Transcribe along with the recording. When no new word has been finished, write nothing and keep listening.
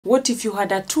What if you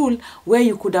had a tool where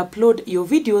you could upload your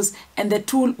videos and the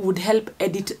tool would help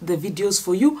edit the videos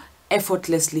for you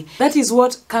effortlessly? That is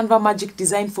what Canva Magic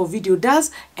Design for video does,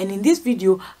 and in this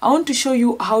video I want to show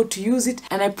you how to use it,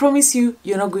 and I promise you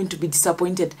you're not going to be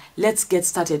disappointed. Let's get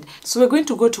started. So we're going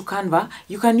to go to Canva.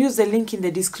 You can use the link in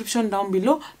the description down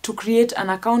below to create an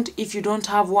account if you don't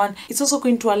have one. It's also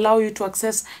going to allow you to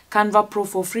access Canva Pro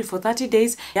for free for 30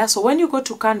 days. So when you go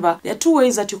to Canva, there are two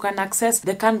ways that you can access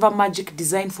the Canva Magic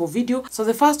Design for video. So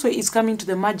the first way is coming to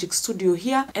the Magic Studio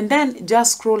here, and then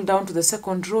just scroll down to the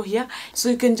second row here. So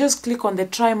you can just click on the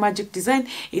Try Magic Design.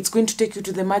 It's going to take you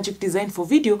to the Magic Design for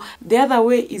video. The other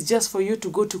way is just for you to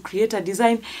go to create a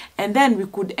design, and then we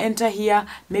could enter here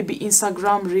maybe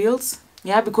Instagram Reels.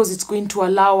 Because it's going to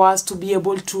allow us to be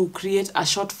able to create a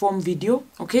short form video.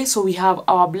 Okay, so we have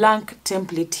our blank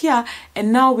template here,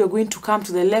 and now we're going to come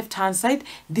to the left hand side.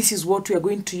 This is what we are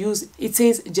going to use. It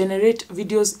says generate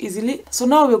videos easily. So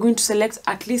now we're going to select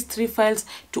at least 3 files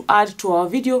to add to our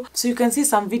video. So you can see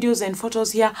some videos and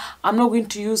photos here. I'm not going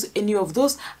to use any of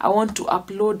those. I want to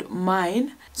upload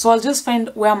mine. So I'll just find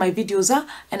where my videos are,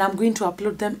 and I'm going to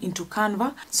upload them into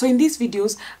Canva. So in these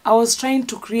videos, I was trying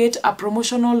to create a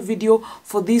promotional video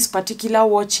for this particular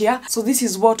watch here. So this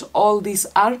is what all these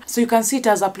are. So you can see it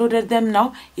has uploaded them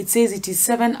now. It says it is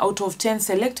 7 out of 10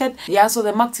 selected. So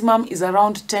the maximum is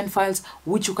around 10 files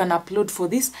which you can upload for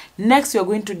this. Next, we are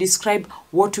going to describe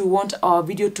what we want our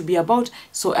video to be about.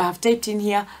 So I have typed in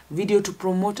here, video to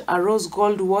promote a rose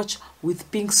gold watch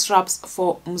with pink straps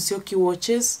for Musyoki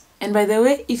watches. And by the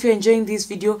way, if you're enjoying this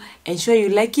video, ensure you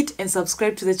like it and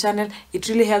subscribe to the channel. It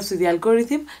really helps with the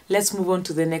algorithm. Let's move on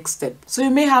to the next step. So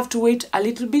you may have to wait a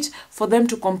little bit for them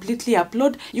to completely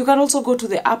upload. You can also go to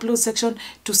the upload section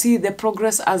to see the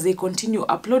progress as they continue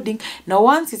uploading. Now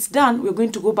once it's done, we're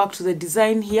going to go back to the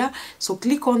design here. So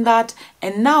click on that,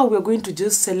 and now we're going to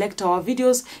just select our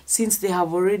videos since they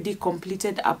have already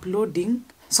completed uploading.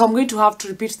 So I'm going to have to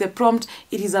repeat the prompt.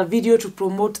 It is a video to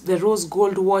promote the rose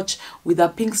gold watch with a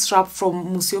pink strap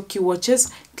from Musyoki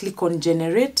watches. Click on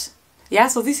generate.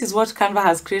 So this is what Canva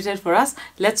has created for us.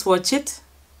 Let's watch it.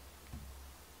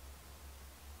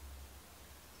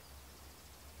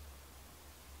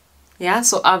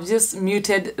 So I've just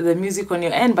muted the music on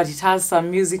your end, but it has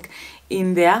some music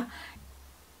in there.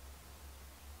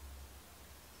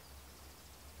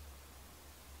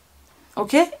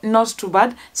 Okay, not too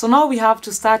bad. So now we have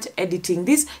to start editing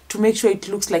this to make sure it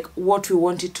looks like what we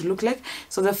want it to look like.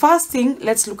 So the first thing,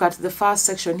 let's look at the first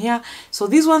section here. So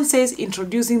this one says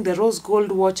introducing the rose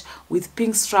gold watch with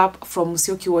pink strap from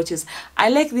Musyoki watches. I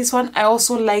like this one. I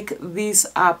also like this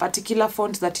particular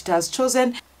font that it has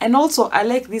chosen. And also I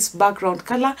like this background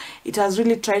color. It has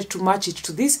really tried to match it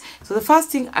to this. So the first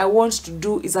thing I want to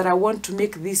do is that I want to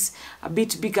make this a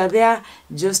bit bigger there,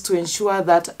 just to ensure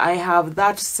that I have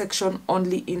that section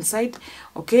only inside.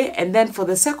 Okay, and then for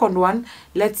the second one,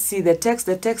 let's see the text.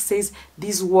 The text says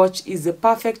this watch is the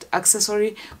perfect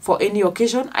accessory for any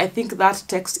occasion. I think that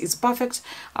text is perfect.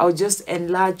 I'll just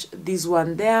enlarge this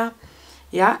one there.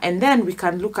 And then we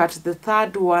can look at the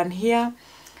third one here.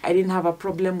 I didn't have a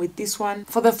problem with this one.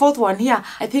 For the fourth one here,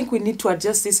 I think we need to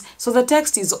adjust this. So the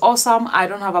text is awesome. I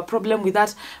don't have a problem with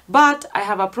that. But I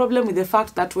have a problem with the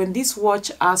fact that when this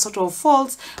watch sort of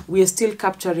falls, we are still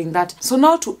capturing that. So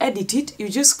now to edit it, you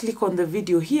just click on the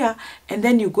video here, and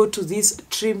then you go to this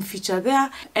trim feature there.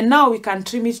 And now we can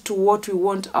trim it to what we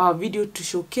want our video to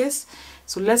showcase.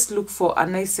 So let's look for a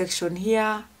nice section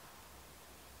here.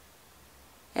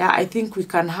 I think we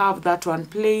can have that one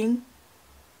playing.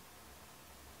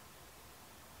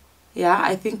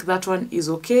 I think that one is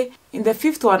okay. In the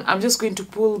fifth one, I'm just going to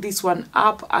pull this one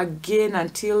up again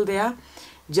until there,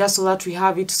 just so that we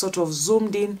have it sort of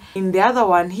zoomed in. In the other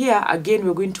one here, again,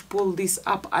 we're going to pull this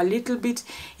up a little bit.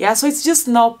 So it's just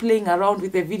now playing around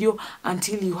with the video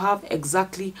until you have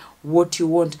exactly what you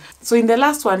want. So in the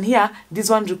last one here, this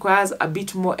one requires a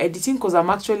bit more editing because I'm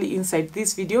actually inside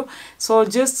this video. So I'll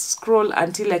just scroll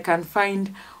until I can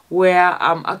find where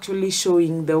I'm actually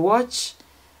showing the watch.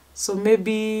 So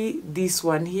maybe this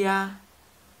one here,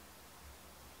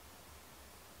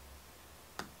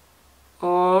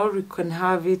 or we can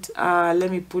have it, let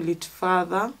me pull it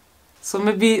further. So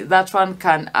maybe that one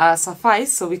can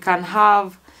suffice. So we can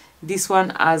have this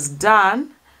one as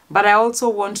done, but I also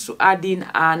want to add in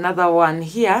another one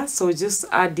here. So just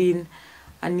add in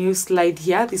a new slide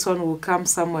here. This one will come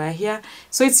somewhere here.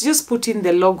 So it's just putting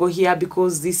the logo here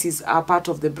because this is a part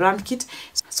of the brand kit.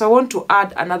 So I want to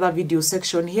add another video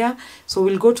section here. So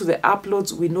we'll go to the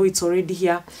uploads. We know it's already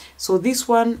here. So this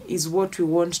one is what we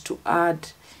want to add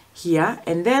here.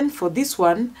 And then for this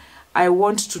one, I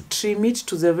want to trim it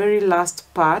to the very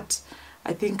last part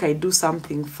I think I do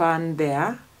something fun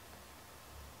there.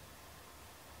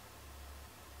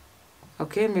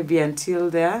 Okay, maybe until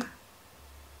there.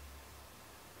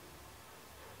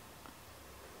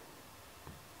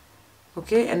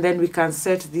 Okay, and then we can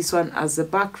set this one as the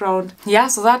background. Yeah,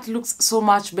 so that looks so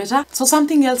much better. So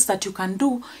something else that you can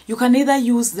do, you can either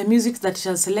use the music that it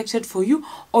has selected for you,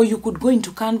 or you could go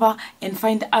into Canva and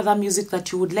find other music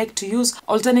that you would like to use.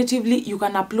 Alternatively, you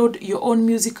can upload your own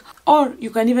music, or you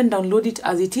can even download it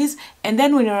as it is, and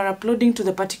then when you're uploading to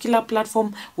the particular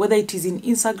platform, whether it is in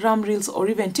Instagram Reels or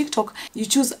even TikTok, you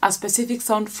choose a specific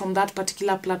sound from that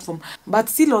particular platform. But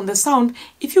still on the sound,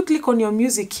 if you click on your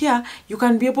music here, you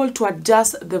can be able to adjust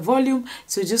the volume.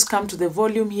 So you just come to the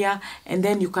volume here, and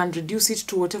then you can reduce it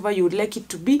to whatever you would like it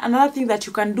to be. Another thing that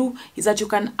you can do is that you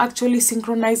can actually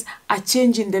synchronize a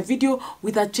change in the video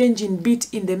with a change in beat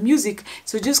in the music.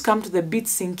 So just come to the beat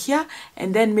sync here,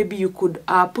 and then maybe you could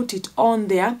put it on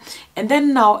there, and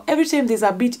then now every time there's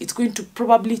a beat, it's going to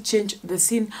probably change the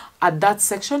scene at that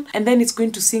section, and then it's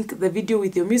going to sync the video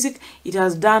with your music. It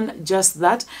has done just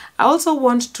that. I also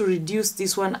want to reduce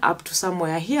this one up to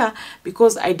somewhere here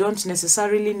because I don't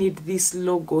necessarily need this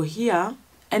logo here.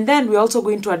 And then we're also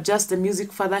going to adjust the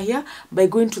music further here by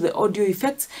going to the audio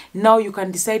effects. Now you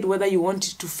can decide whether you want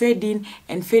it to fade in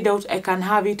and fade out. I can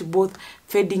have it both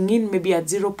fading in, maybe at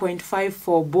 0.5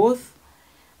 for both.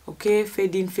 Okay,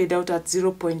 fade in, fade out at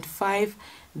 0.5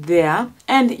 there.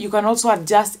 And you can also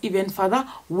adjust even further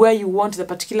where you want the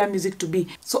particular music to be.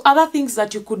 So other things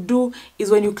that you could do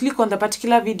is when you click on the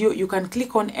particular video, you can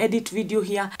click on edit video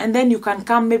here, and then you can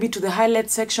come maybe to the highlight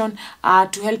section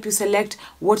to help you select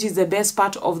what is the best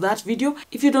part of that video.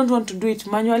 If you don't want to do it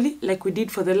manually like we did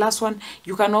for the last one,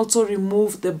 you can also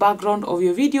remove the background of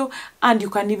your video, and you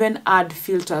can even add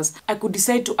filters. I could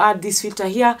decide to add this filter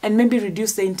here and maybe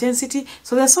reduce the intensity.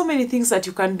 So there's so many things that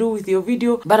you can do with your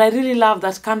video, but I really love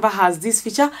that Canva has this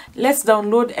feature. Let's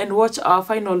download and watch our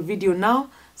final video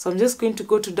now. So I'm just going to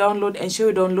go to download and show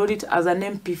you download it as an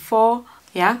MP4.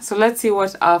 Yeah, so let's see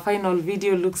what our final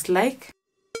video looks like.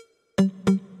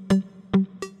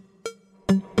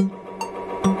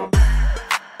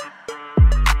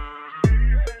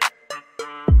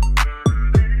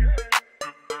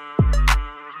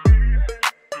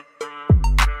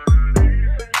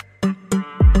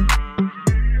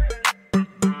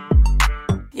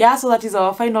 Yeah, so that is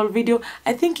our final video.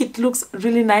 I think it looks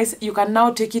really nice. You can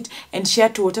now take it and share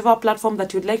to whatever platform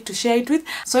that you'd like to share it with.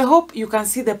 So I hope you can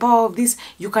see the power of this.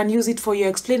 You can use it for your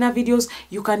explainer videos.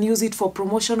 You can use it for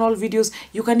promotional videos.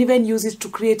 You can even use it to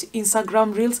create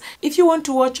Instagram Reels. If you want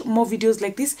to watch more videos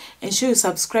like this, ensure you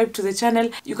subscribe to the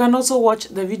channel. You can also watch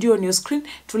the video on your screen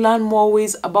to learn more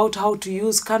ways about how to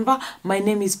use Canva. My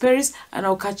name is Peris, and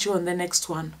I'll catch you on the next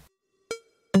one.